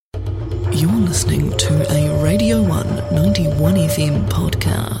You're listening to a Radio 1 91 FM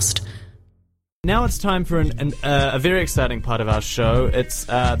podcast. Now it's time for a very exciting part of our show. It's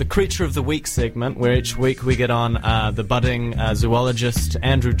the Creature of the Week segment, where each week we get on the budding zoologist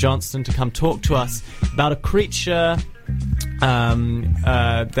Andrew Johnston to come talk to us about a creature,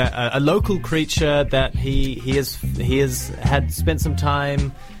 a local creature that he has had spent some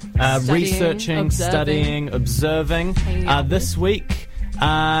time researching, studying, observing. This week,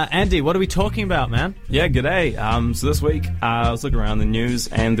 Andy, what are we talking about, man? Yeah, g'day. So this week, I was looking around the news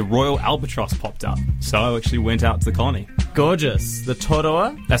and the Royal Albatross popped up. So I actually went out to the colony. Gorgeous. The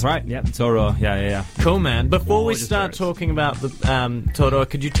Toroa? That's right, yeah, the Toroa. Yeah. Cool, man. Before we start talking about the Toroa,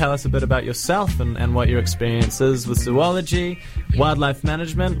 could you tell us a bit about yourself and what your experience is with zoology, wildlife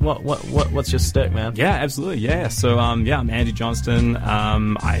management? What's your stick, man? Yeah, absolutely, yeah. So, I'm Andy Johnston.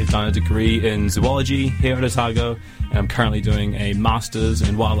 I've done a degree in zoology here at Otago, and I'm currently doing a master's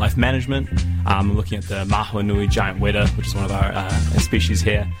in wildlife management. I'm looking at the Mahuanui giant weta, which is one of our species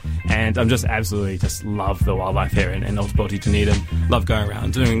here. And I'm just love the wildlife here in Ōtepoti, Dunedin. Love going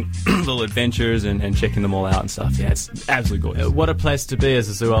around doing little adventures and checking them all out and stuff. Yeah, it's absolutely gorgeous. What a place to be as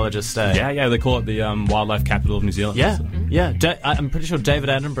a zoologist, eh? Yeah, they call it the wildlife capital of New Zealand. Yeah, so. Yeah. I'm pretty sure David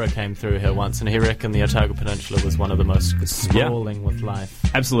Attenborough came through here once, and he reckoned the Otago Peninsula was one of the most sprawling with life.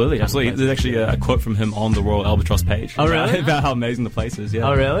 Absolutely. There's actually a quote from him on the Royal Albatross page. Oh, really? About how amazing the place is, yeah.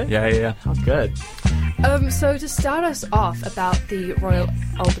 Oh, really? Yeah. Oh, good. So to start us off about the Royal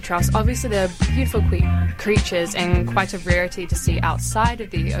Albatross, obviously they're beautiful creatures and quite a rarity to see outside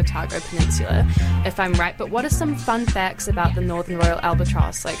of the Otago Peninsula, if I'm right. But what are some fun facts about the Northern Royal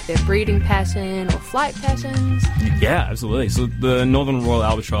Albatross, like their breeding pattern or flight patterns? Yeah, absolutely. So the Northern Royal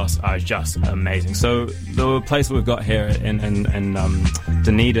Albatross are just amazing. So the place that we've got here in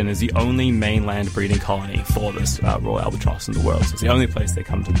Dunedin is the only mainland breeding colony for this Royal Albatross in the world. So it's the only place they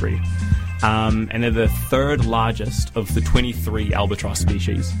come to breed. And they're the third largest of the 23 albatross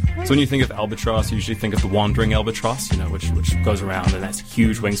species. So when you think of albatross, you usually think of the wandering albatross, which goes around and that's a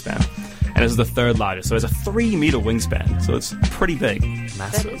huge wingspan. And this is the third largest. So it's a 3-meter wingspan. So it's pretty big.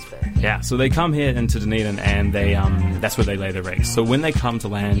 Massive. That is big. Yeah, so they come here into Dunedin and they that's where they lay their eggs. So when they come to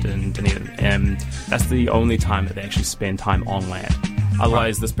land in Dunedin, that's the only time that they actually spend time on land.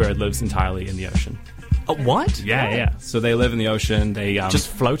 Otherwise, this bird lives entirely in the ocean. What? Yeah. So they live in the ocean. They just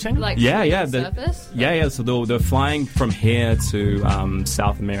floating? Like the surface? Yeah. So they're flying from here to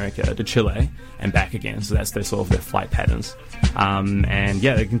South America to Chile and back again. So that's their flight patterns. And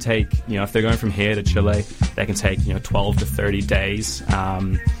they can take if they're going from here to Chile, they can take 12 to 30 days,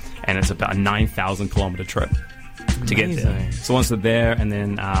 and it's about a 9,000 kilometer trip to get there. So once they're there, and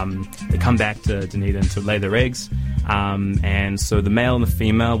then they come back to Dunedin to lay their eggs, and so the male and the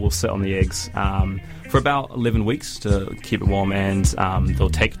female will sit on the eggs for about 11 weeks to keep it warm, and they'll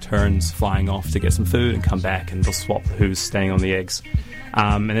take turns flying off to get some food and come back, and they'll swap who's staying on the eggs.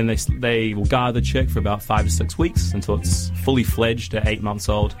 And then they will guard the chick for about 5 to 6 weeks until it's fully fledged at 8 months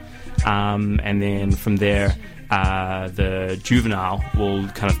old, and then from there the juvenile will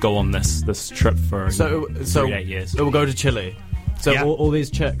kind of go on this trip for 3 to 8 years. It will go to Chile. So all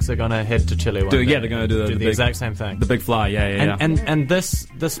these chicks are going to head to Chile one day. Yeah, they're going to do the exact same thing. The big fly, yeah. And this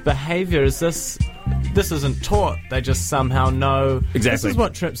behaviour, this isn't taught. They just somehow know. Exactly. This is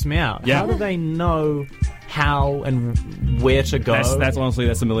what trips me out. Yeah. How do they know how and where to go? That's honestly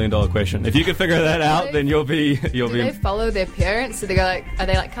 $1 million question. If you can figure that out, then you'll be. Do they follow their parents? So they go are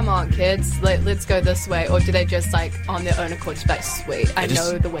they like, come on, kids, let's go this way, or do they just like on their own accord just like, sweet, I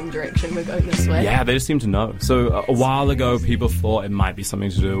know the wind direction, we're going this way? Yeah, they just seem to know. So a while ago, people thought it might be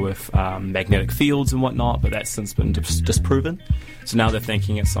something to do with magnetic fields and whatnot, but that's since been disproven. So now they're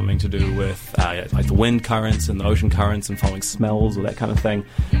thinking it's something to do with like the wind currents and the ocean currents and following smells or that kind of thing.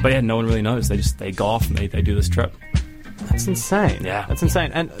 But no one really knows. They go off and they do this trip. That's insane. Yeah, that's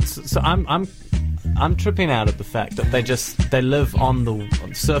insane. And so I'm tripping out at the fact that they live on the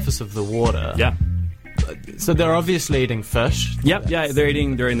surface of the water. Yeah. So they're obviously eating fish. Yep, yeah, they're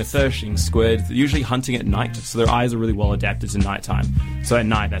eating the fish, eating squid. They're usually hunting at night, so their eyes are really well adapted to nighttime. So at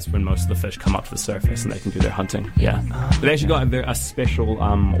night, that's when most of the fish come up to the surface and they can do their hunting. Yeah, but they actually got a special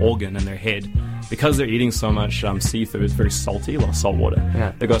organ in their head because they're eating so much seafood. It's very salty, a lot of salt water.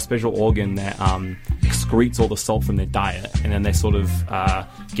 Yeah. They've got a special organ that excretes all the salt from their diet, and then they sort of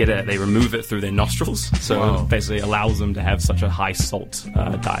they remove it through their nostrils, so basically allows them to have such a high salt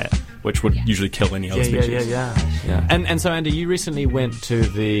diet, which would usually kill any other species. Yeah. And so, Andy, you recently went to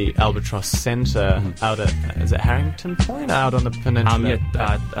the Albatross Centre out at, is it Harrington Point? Out on the peninsula?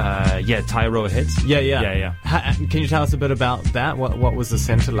 Toroa Heads. Yeah. Can you tell us a bit about that? What was the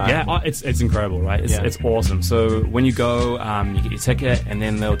centre like? Yeah, it's incredible, right? It's awesome. So when you go, you get your ticket, and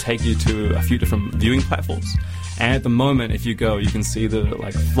then they'll take you to a few different viewing platforms. And at the moment, if you go, you can see the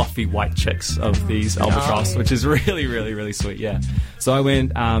fluffy white chicks of these albatross, which is really, really, really sweet. Yeah. So I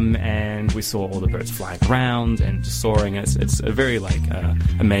went and we saw all the birds flying around and just soaring. It's a very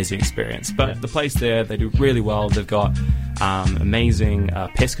amazing experience. But the place there, they do really well. They've got amazing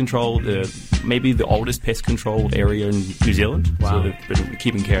pest control. Maybe the oldest pest controlled area in New Zealand. Wow. So they've been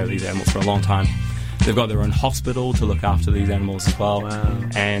keeping care of these animals for a long time. They've got their own hospital to look after these animals as well. Wow.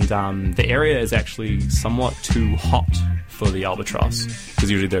 And the area is actually somewhat too hot for the albatross, because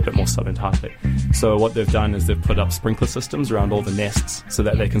usually they're a bit more subantarctic. So what they've done is they've put up sprinkler systems around all the nests so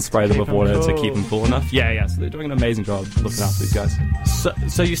that they can spray them with water to keep them cool enough. Yeah, so they're doing an amazing job looking after these guys.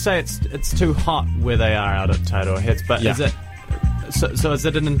 So you say it's too hot where they are out at Toroa Heads, but is it... So is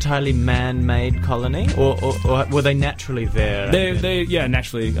it an entirely man-made colony, or were they naturally there? They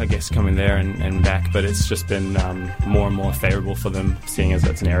naturally, I guess, coming there and back, but it's just been more and more favourable for them, seeing as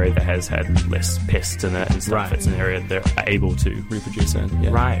it's an area that has had less pests in it and stuff. Right. It's an area they're able to reproduce in. Yeah.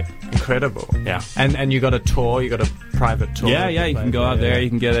 Right. Incredible. Yeah. And you got a tour, you got a private tour? Yeah, you can go out there, you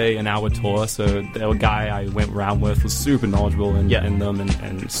can get an hour tour. So the guy I went around with was super knowledgeable in them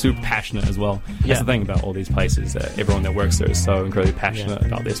and super passionate as well. That's the thing about all these places, that everyone that works there is so incredibly passionate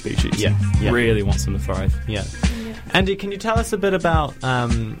about their species. Really wants them to thrive. Andy, can you tell us a bit about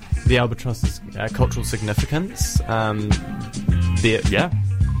the albatross's cultural significance?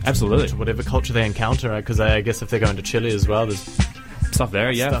 Absolutely. Whatever culture they encounter, because I guess if they're going to Chile as well, there's stuff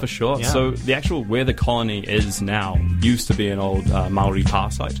there, for sure. Yeah. So the actual where the colony is now used to be an old Maori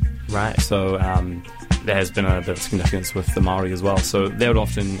power site. Right. So there has been a bit of significance with the Maori as well. So they would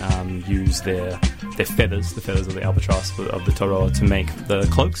often use their feathers, the feathers of the albatross of the Toroa, to make the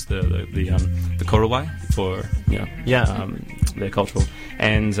cloaks, the korowai for their cultural,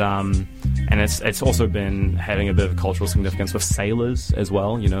 and it's also been having a bit of cultural significance with sailors as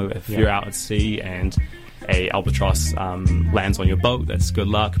well. You know, if you're out at sea and a albatross lands on your boat, that's good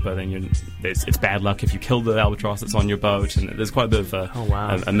luck, but then it's bad luck if you kill the albatross that's on your boat, and there's quite a bit of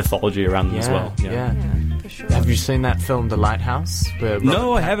a mythology around them as well. Yeah, for sure. Have you seen that film, The Lighthouse?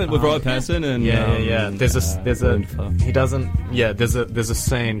 No, I haven't, with Robert Pattinson and There's a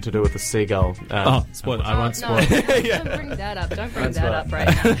scene to do with the seagull. Spoiler. I won't spoil. Don't bring that up. Don't bring that up right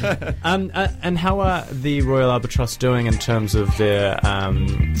now. And how are the Royal Albatross doing in terms of their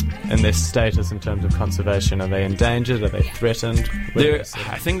status in terms of conservation? Are they endangered? Are they threatened?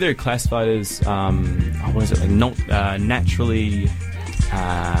 I think they're classified as naturally.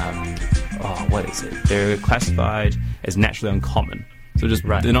 What is it? They're classified as naturally uncommon. So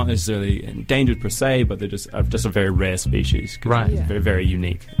they're not necessarily endangered per se, but they're just a very rare species. Right. Very, very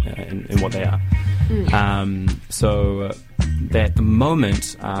unique in what they are. So at the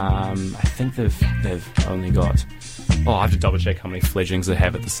moment, I think they've only got... I have to double check how many fledglings they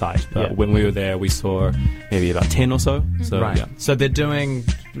have at the site. But when we were there, we saw maybe about 10 or so. So, So they're doing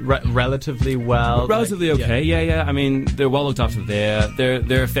relatively well. Relatively okay. Yeah. I mean, they're well looked after there.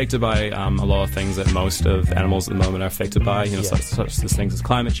 They're affected by a lot of things that most of animals at the moment are affected by. You know, such as things as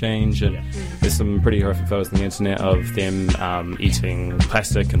climate change. And there's some pretty horrific photos on the internet of them eating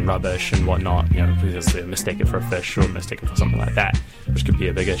plastic and rubbish and whatnot. You know, because they mistake it for a fish or mistake it for something like that, which could be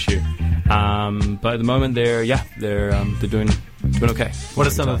a big issue. But at the moment, they're doing okay. What are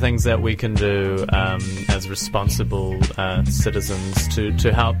some of the things that we can do as responsible citizens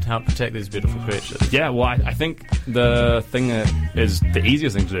to help protect these beautiful creatures? Yeah, well, I think the thing that is the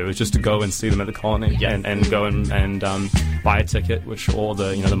easiest thing to do is just to go and see them at the colony and go and buy a ticket, which all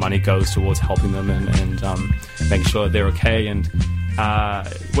the money goes towards helping them and making sure they're okay. And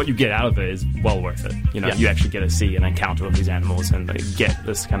what you get out of it is well worth it. You actually get to see an encounter with these animals and get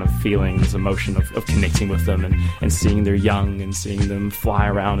this kind of feeling, this emotion of connecting with them and seeing their young and seeing them fly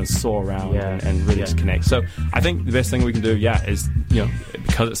around and soar around and really just connect. So I think the best thing we can do, is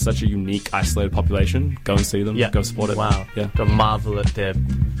because it's such a unique, isolated population, go and see them, go support it. Wow, go marvel at their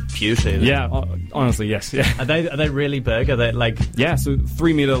beauty. Yeah, honestly, yes. Yeah. Are they really big? Are they like? Yeah, so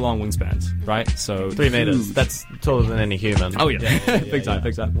 3 meter long wingspans, right? So 3 meters. That's taller than any human. Oh yeah. Big time.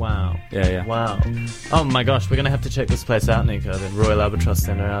 Wow. Yeah. Wow. Oh my gosh, we're going to have to check this place out, Nico, the Royal Albatross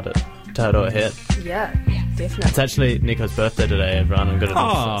Centre out at Toroa hit. Yeah, It's definitely. actually Nico's birthday today, everyone. I'm going to do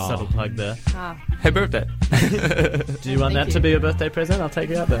Oh. a subtle plug there. Hey, birthday. Do you want that Thank to you. be a birthday present? I'll take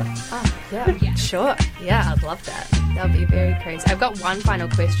you out there. Yeah, sure. Yeah, I'd love that. That would be very crazy. I've got one final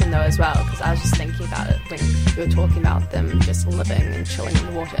question, though, as well, because I was just thinking about it when you were talking about them just living and chilling in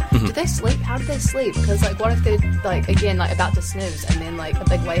the water. Do they sleep? How do they sleep? Because, like, what if they're, like, again, like, about to snooze and then, like, a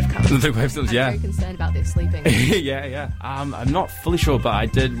big wave comes? The big wave comes, I'm yeah. very concerned about their sleeping. yeah. I'm not fully sure,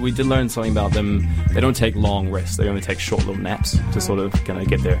 but we did learn something about them. They don't take long rests. They only take short little naps to sort of kind of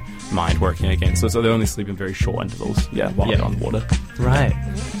get their mind working again. So they only sleep in very short intervals, while they're on the water. Right.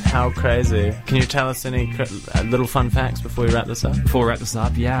 How crazy. Can you tell us any little fun facts before we wrap this up? Before we wrap this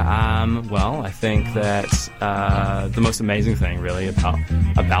up, well, I think that the most amazing thing really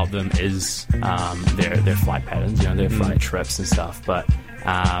about them is their flight patterns, their flight trips and stuff. But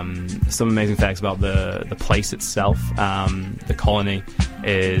some amazing facts about the place itself. The colony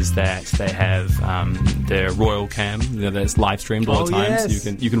is that they have their royal cam that's live streamed all the time. Yes. So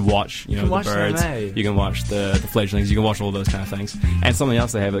you can watch the watch them, birds, eh? you can watch the fledglings, you can watch all those kind of things. And something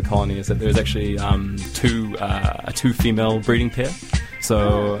else they have at the colony is that there's actually a two female breeding pair.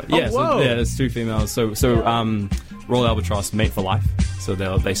 So there's two females. So Royal Albatross mate for life. So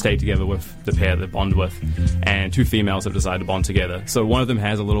they stay together with the pair they bond with, and two females have decided to bond together. So one of them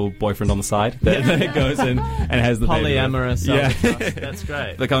has a little boyfriend on the side that goes in and has the baby with. Polyamorous. Albatross. That's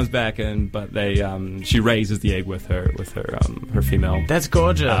great. That comes back but she raises the egg with her female. That's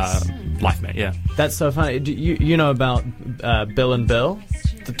gorgeous. Life mate. Yeah. That's so funny. Do you know about Bill and Bill,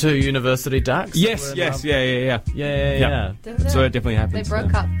 the two university ducks? Yes. Yeah. So it definitely They happens.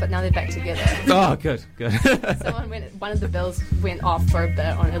 broke up, but now they're back together. Oh, good. One of the Bills went off for a bit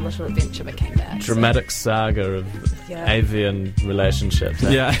on a little adventure, but came back. Dramatic saga of Yeah. avian relationships.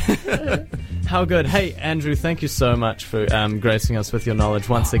 Yeah. How good. Hey, Andrew, thank you so much for gracing us with your knowledge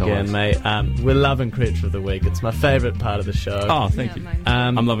once no again, mate. We're loving Creature of the Week. It's my favourite part of the show. Oh, thank you.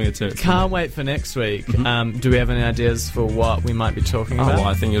 I'm loving it too. Can't wait for next week. Do we have any ideas for what we might be talking Oh, about? well,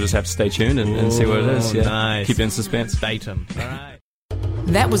 I think you'll just have to stay tuned and see what it is. Yeah. Nice. Keep it in suspense. Datum. All right.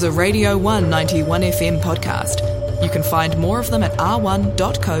 That was a Radio 1 91 FM podcast. You can find more of them at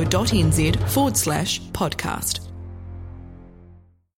r1.co.nz/podcast.